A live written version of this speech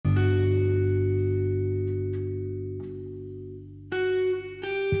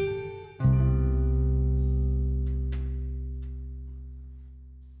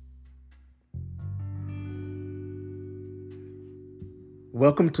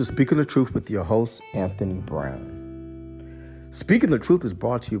Welcome to Speaking the Truth with your host, Anthony Brown. Speaking the Truth is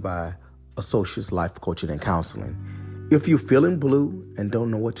brought to you by Associates Life Coaching and Counseling. If you're feeling blue and don't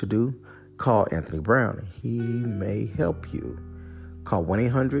know what to do, call Anthony Brown. He may help you. Call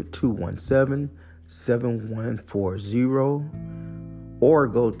 1-800-217-7140 or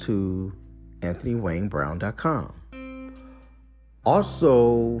go to anthonywaynesbrown.com.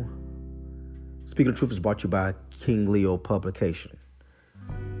 Also, Speaking the Truth is brought to you by King Leo Publication.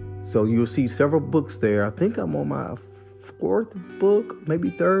 So you'll see several books there. I think I'm on my fourth book, maybe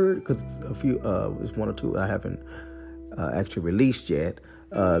third, because it's one or two I haven't actually released yet.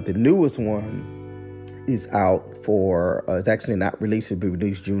 The newest one is out for, it's actually not released. It'll be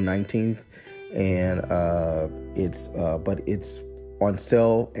released June 19th. And it's on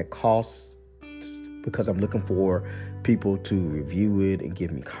sale at cost because I'm looking for people to review it and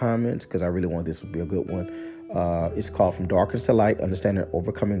give me comments because I really want this to be a good one. It's called From Darkness to Light, Understanding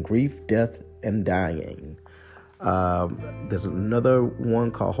Overcoming Grief, Death, and Dying. There's another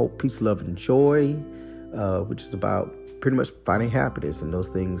one called Hope, Peace, Love, and Joy, which is about pretty much finding happiness. And those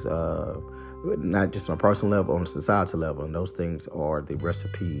things, not just on a personal level, on a societal level, and those things are the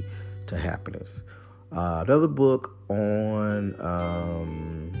recipe to happiness. Another book on...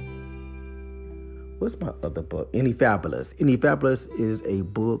 what's my other book? Any Fabulous. Any Fabulous is a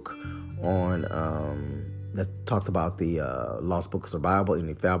book on... that talks about the lost book of survival.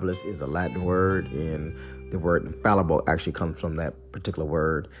 Any Fabulous is a Latin word, and the word infallible actually comes from that particular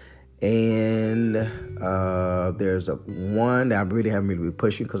word. And there's one that I really haven't really been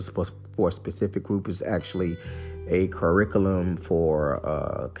pushing because it's for a specific group. It's actually a curriculum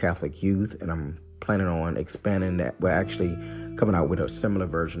for Catholic youth, and I'm planning on expanding that. We're actually coming out with a similar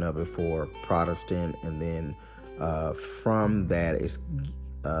version of it for Protestant, and then from that is...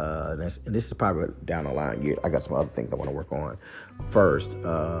 and this is probably down the line. I got some other things I want to work on. First,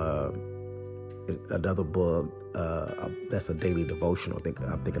 another book that's a daily devotional I'm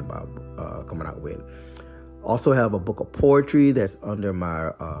thinking about coming out with. Also have a book of poetry that's under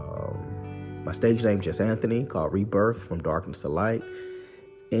my my stage name, just Anthony, called Rebirth, From Darkness to Light.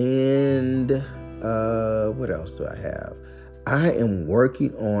 And what else do I have? I am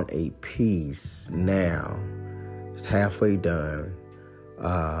working on a piece now. It's halfway done.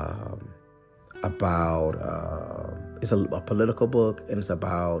 It's a political book, and it's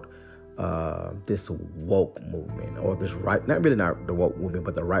about this woke movement, or this not the woke movement,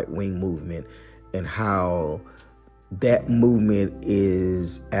 but the right-wing movement, and how that movement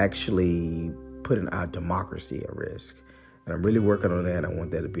is actually putting our democracy at risk. And I'm really working on that. I want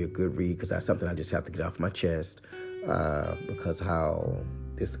that to be a good read because that's something I just have to get off my chest, because how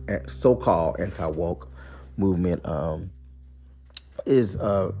this so-called anti-woke movement is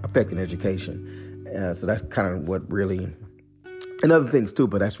affecting education. So that's kind of what really, and other things too,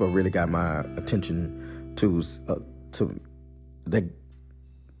 but that's what really got my attention to that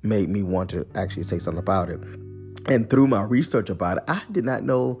made me want to actually say something about it. And through my research about it, I did not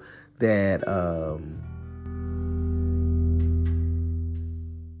know that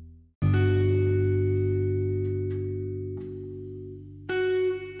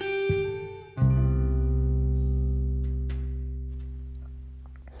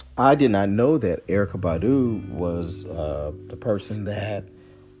Erykah Badu was the person that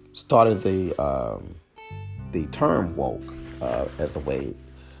started the term woke as a way,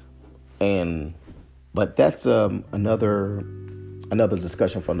 but that's another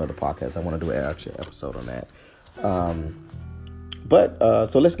discussion for another podcast. I want to do an actual episode on that.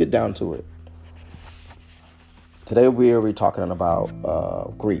 So let's get down to it. Today we're talking about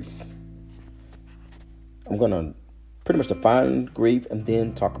grief. I'm gonna pretty much define grief and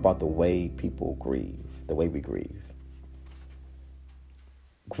then talk about the way people grieve, the way we grieve.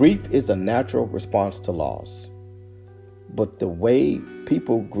 Grief is a natural response to loss, but the way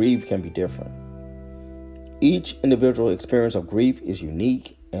people grieve can be different. Each individual experience of grief is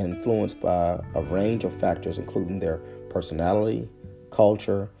unique and influenced by a range of factors, including their personality,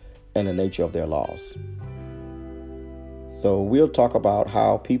 culture, and the nature of their loss. So we'll talk about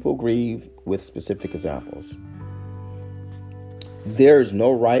how people grieve with specific examples. There is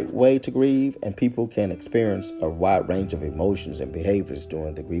no right way to grieve, and people can experience a wide range of emotions and behaviors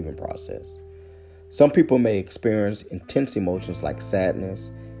during the grieving process. Some people may experience intense emotions like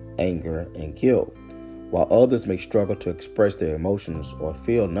sadness, anger, and guilt, while others may struggle to express their emotions or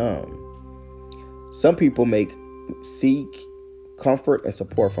feel numb. Some people may seek comfort and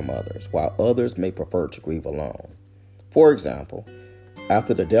support from others, while others may prefer to grieve alone. For example,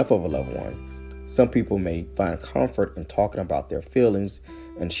 after the death of a loved one, some people may find comfort in talking about their feelings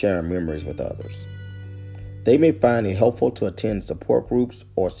and sharing memories with others. They may find it helpful to attend support groups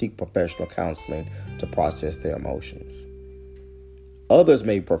or seek professional counseling to process their emotions. Others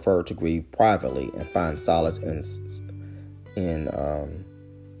may prefer to grieve privately and find solace in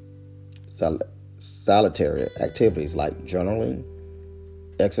solitary activities like journaling,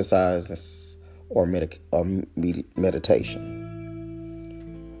 exercise, or meditation.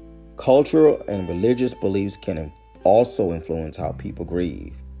 Cultural and religious beliefs can also influence how people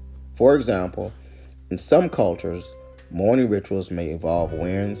grieve. For example, in some cultures, mourning rituals may involve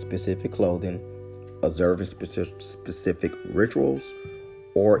wearing specific clothing, observing specific rituals,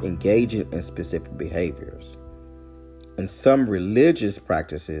 or engaging in specific behaviors. In some religious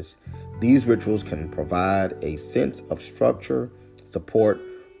practices, these rituals can provide a sense of structure, support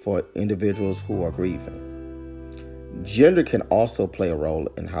for individuals who are grieving. Gender can also play a role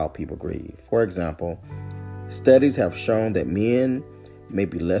in how people grieve. For example, studies have shown that men may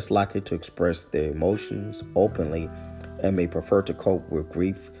be less likely to express their emotions openly and may prefer to cope with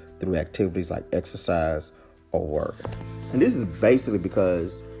grief through activities like exercise or work. And this is basically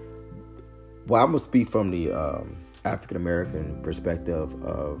because, well, I'm going to speak from the African American perspective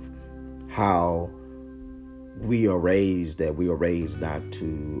of how we are raised, that we are raised not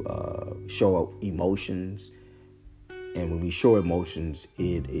to show emotions. And when we show emotions,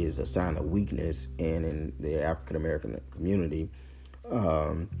 it is a sign of weakness. And in the African American community,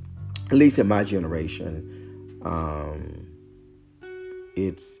 at least in my generation,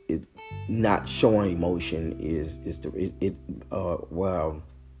 it's not showing emotion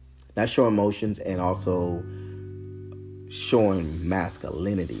not showing emotions, and also showing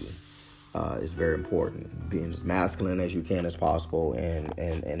masculinity is very important. Being as masculine as you can as possible, and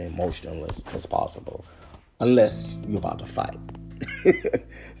emotionless as possible, unless you're about to fight.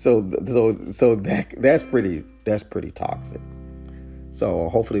 so that's pretty toxic. So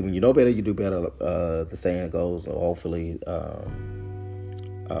hopefully, when you know better, you do better. The saying goes. So hopefully,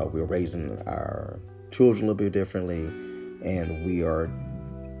 we're raising our children a little bit differently, and we are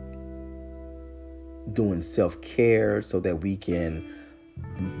doing self-care so that we can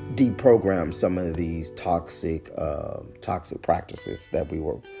deprogram some of these toxic practices that we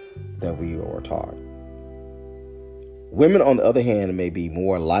were taught. Women, on the other hand, may be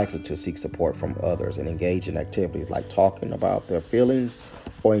more likely to seek support from others and engage in activities like talking about their feelings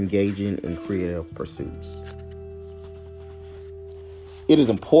or engaging in creative pursuits. It is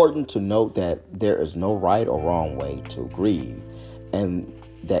important to note that there is no right or wrong way to grieve, and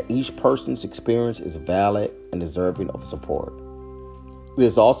that each person's experience is valid and deserving of support. It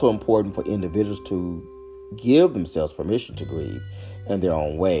is also important for individuals to give themselves permission to grieve in their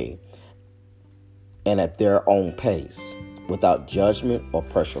own way and at their own pace, without judgment or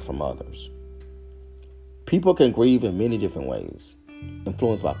pressure from others. People can grieve in many different ways,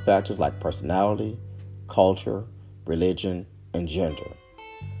 influenced by factors like personality, culture, religion, and gender.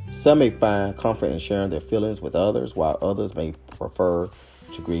 Some may find comfort in sharing their feelings with others, while others may prefer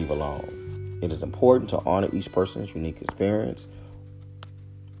to grieve alone. It is important to honor each person's unique experience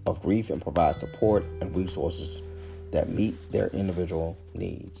of grief and provide support and resources that meet their individual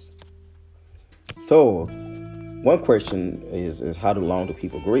needs. So, one question is how long do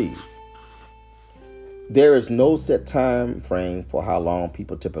people grieve? There is no set time frame for how long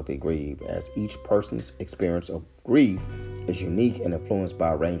people typically grieve, as each person's experience of grief is unique and influenced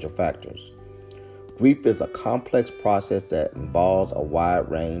by a range of factors. Grief is a complex process that involves a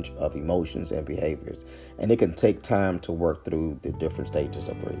wide range of emotions and behaviors, and it can take time to work through the different stages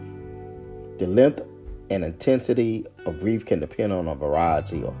of grief. The length and intensity of grief can depend on a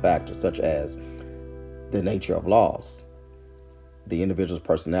variety of factors, such as the nature of loss, the individual's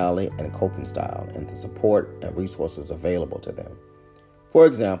personality and coping style, and the support and resources available to them. For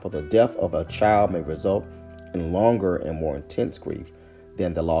example, the death of a child may result in longer and more intense grief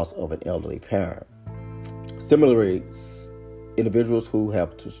than the loss of an elderly parent. Similarly, individuals who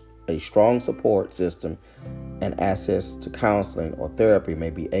have a strong support system and access to counseling or therapy may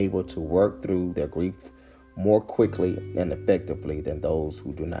be able to work through their grief more quickly and effectively than those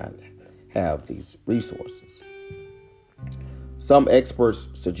who do not have these resources. Some experts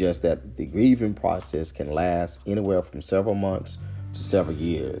suggest that the grieving process can last anywhere from several months to several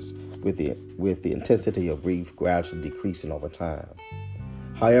years, with the intensity of grief gradually decreasing over time.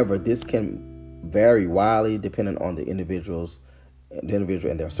 However, this can vary wildly depending on the individual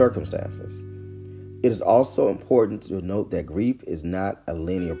and their circumstances. It is also important to note that grief is not a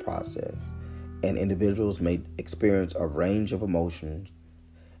linear process, and individuals may experience a range of emotions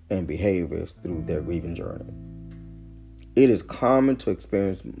and behaviors through their grieving journey. It is common to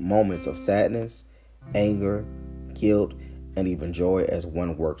experience moments of sadness, anger, guilt, and even joy as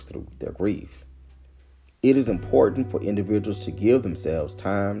one works through their grief. It is important for individuals to give themselves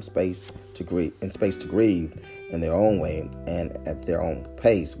time, space to grieve, in their own way and at their own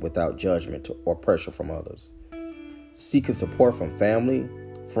pace without judgment or pressure from others. Seeking support from family,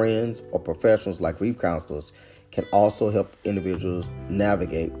 friends, or professionals like grief counselors can also help individuals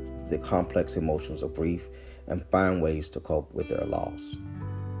navigate the complex emotions of grief and find ways to cope with their loss.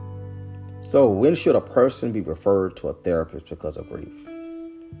 So, when should a person be referred to a therapist because of grief?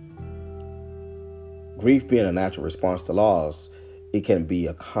 Grief being a natural response to loss, it can be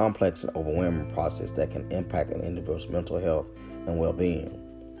a complex and overwhelming process that can impact an individual's mental health and well-being.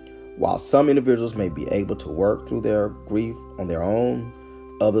 While some individuals may be able to work through their grief on their own,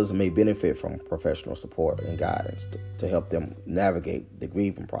 others may benefit from professional support and guidance to help them navigate the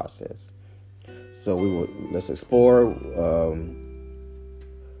grieving process. So let's explore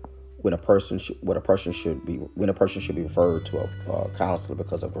when a person should be referred to a counselor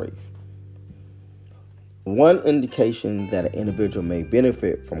because of grief. One indication that an individual may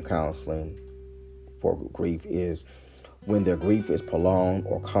benefit from counseling for grief is when their grief is prolonged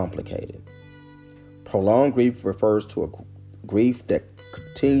or complicated. Prolonged grief refers to a grief that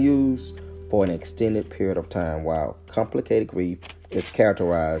continues for an extended period of time, while complicated grief is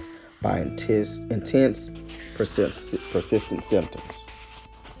characterized by intense, persistent symptoms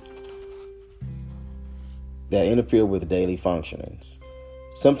that interfere with daily functionings.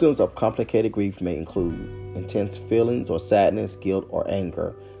 Symptoms of complicated grief may include intense feelings or sadness, guilt or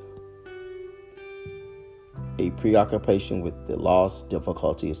anger, a preoccupation with the loss,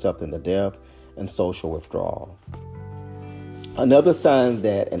 difficulty accepting the death, and social withdrawal. Another sign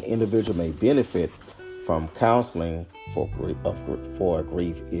that an individual may benefit from counseling for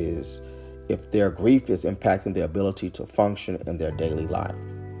grief is if their grief is impacting their ability to function in their daily life.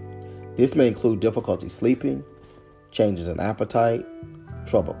 This may include difficulty sleeping, changes in appetite,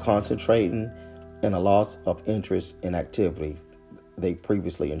 trouble concentrating, and a loss of interest in activities they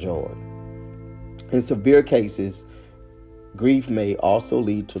previously enjoyed. In severe cases, grief may also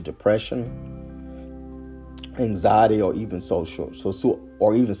lead to depression, anxiety, or even suicidal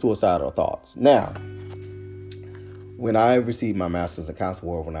thoughts. Now, when I received my master's in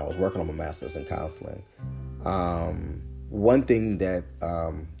counseling, or when I was working on my master's in counseling, one thing that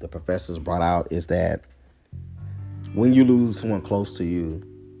the professors brought out is that when you lose someone close to you,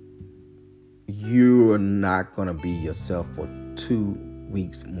 you are not going to be yourself for 2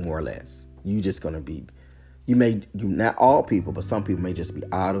 weeks, more or less. You're just going to be, not all people, but some people may just be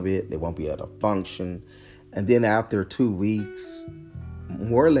out of it. They won't be able to function. And then after 2 weeks,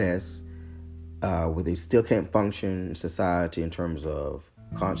 more or less, where they still can't function in society in terms of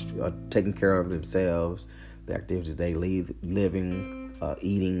taking care of themselves, the activities they living,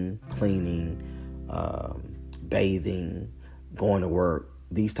 eating, cleaning, bathing, going to work,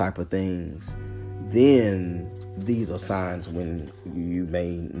 these type of things, then these are signs when you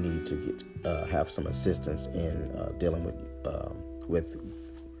may need to have some assistance in dealing with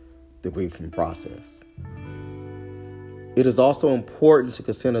the grieving process. It is also important to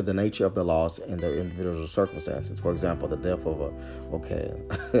consider the nature of the loss and the individual circumstances. For example, the death of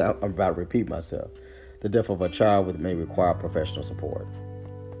I'm about to repeat myself. The death of a child may require professional support.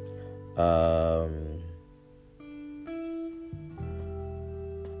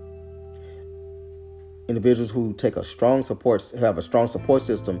 Individuals who have a strong support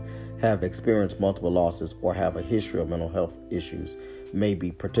system, have experienced multiple losses, or have a history of mental health issues may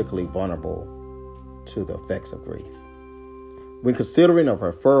be particularly vulnerable to the effects of grief. When considering a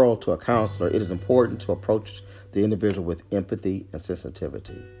referral to a counselor, it is important to approach the individual with empathy and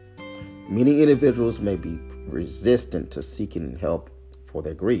sensitivity. Many individuals may be resistant to seeking help for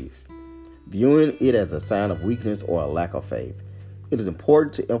their grief, viewing it as a sign of weakness or a lack of faith. It is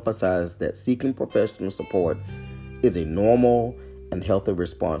important to emphasize that seeking professional support is a normal and healthy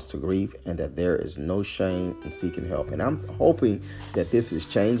response to grief, and that there is no shame in seeking help. And I'm hoping that this is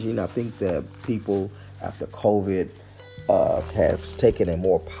changing. I think that people after COVID have taken a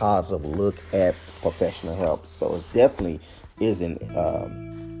more positive look at professional help. So it definitely isn't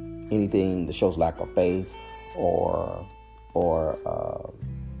anything that shows lack of faith or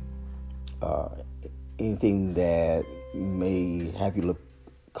anything that may have you look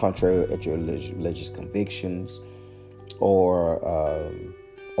contrary at your religious convictions, or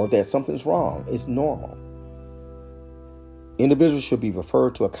that something's wrong. It's normal. Individuals should be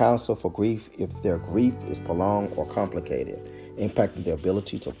referred to a counselor for grief if their grief is prolonged or complicated, impacting their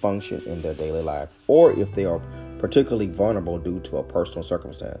ability to function in their daily life, or if they are particularly vulnerable due to personal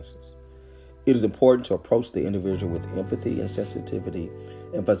circumstances. It is important to approach the individual with empathy and sensitivity,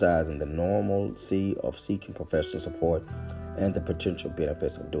 emphasizing the normalcy of seeking professional support and the potential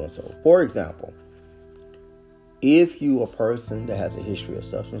benefits of doing so. For example, if you are a person that has a history of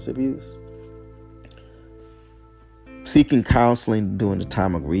substance abuse, seeking counseling during the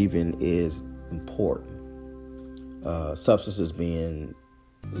time of grieving is important. Substances being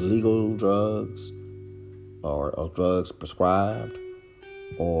legal drugs or drugs prescribed,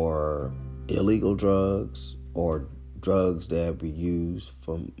 or illegal drugs, or drugs that we use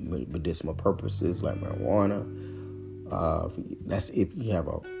for medicinal purposes like marijuana. That's if you have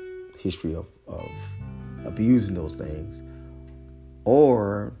a history of abusing those things,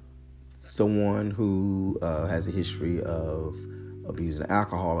 or someone who has a history of abusing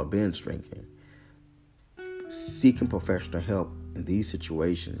alcohol or binge drinking. Seeking professional help in these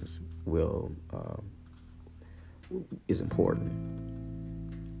situations is important.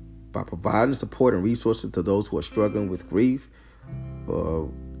 By providing support and resources to those who are struggling with grief,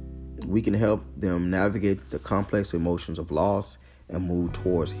 we can help them navigate the complex emotions of loss and move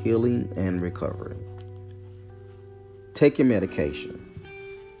towards healing and recovery. Taking medication.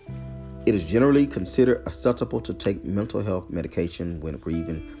 It is generally considered acceptable to take mental health medication when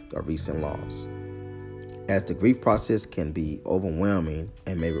grieving a recent loss, as the grief process can be overwhelming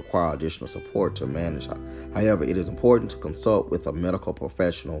and may require additional support to manage. However, it is important to consult with a medical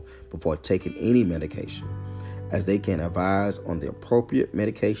professional before taking any medication, as they can advise on the appropriate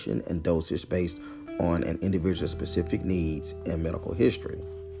medication and dosage based on an individual's specific needs and medical history.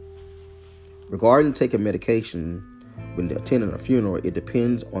 Regarding taking medication when attending a funeral, it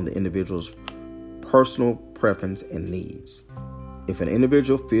depends on the individual's personal preference and needs. If an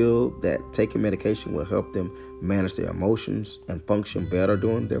individual feels that taking medication will help them manage their emotions and function better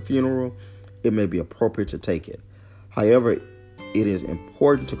during their funeral, it may be appropriate to take it. However, it is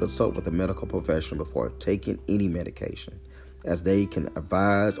important to consult with a medical professional before taking any medication, as they can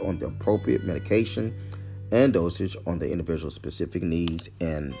advise on the appropriate medication and dosage on the individual's specific needs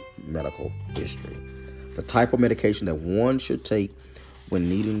and medical history. The type of medication that one should take when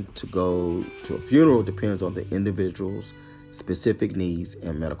needing to go to a funeral depends on the individual's specific needs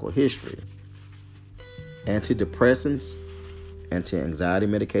and medical history. Antidepressants, anti-anxiety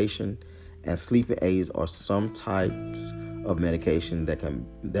medication, and sleeping aids are some types of medication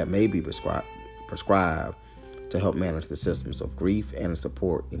that may be prescribed to help manage the symptoms of grief and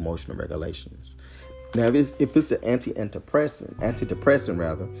support emotional regulations. Now, if it's an antidepressant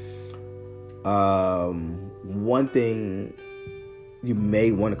rather, one thing you may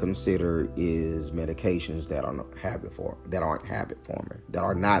want to consider is medications that are not habit forming.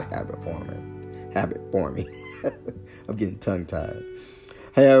 I'm getting tongue-tied.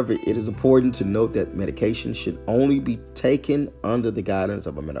 However, it is important to note that medication should only be taken under the guidance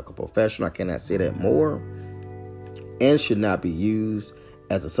of a medical professional. I cannot say that more. And should not be used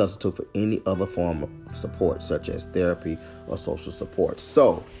as a substitute for any other form of support, such as therapy or social support.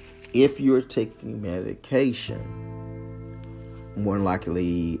 So, if you're taking medication, more than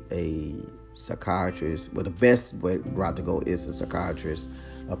likely a psychiatrist, well, the best route to go is a psychiatrist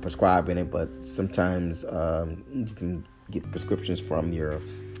prescribing it, but sometimes you can get prescriptions from your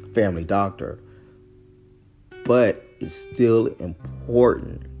family doctor. But it's still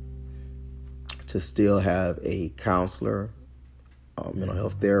important to still have a counselor, mental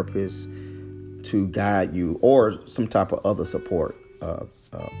health therapist to guide you, or some type of other support,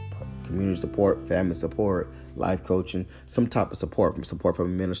 community support, family support, life coaching, some type of support from a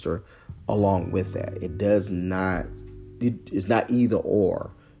minister along with that. It's not either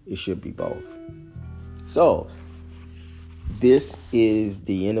or. It should be both. So, this is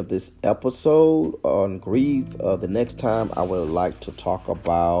the end of this episode on grief. The next time I would like to talk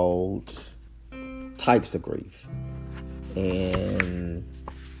about types of grief. And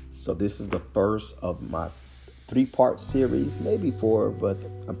so this is the first of my 3-part series, maybe 4, but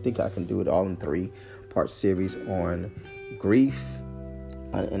I think I can do it all in 3-part series on grief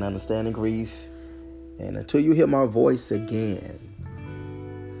and understanding grief. And until you hear my voice again,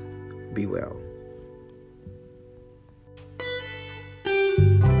 be well.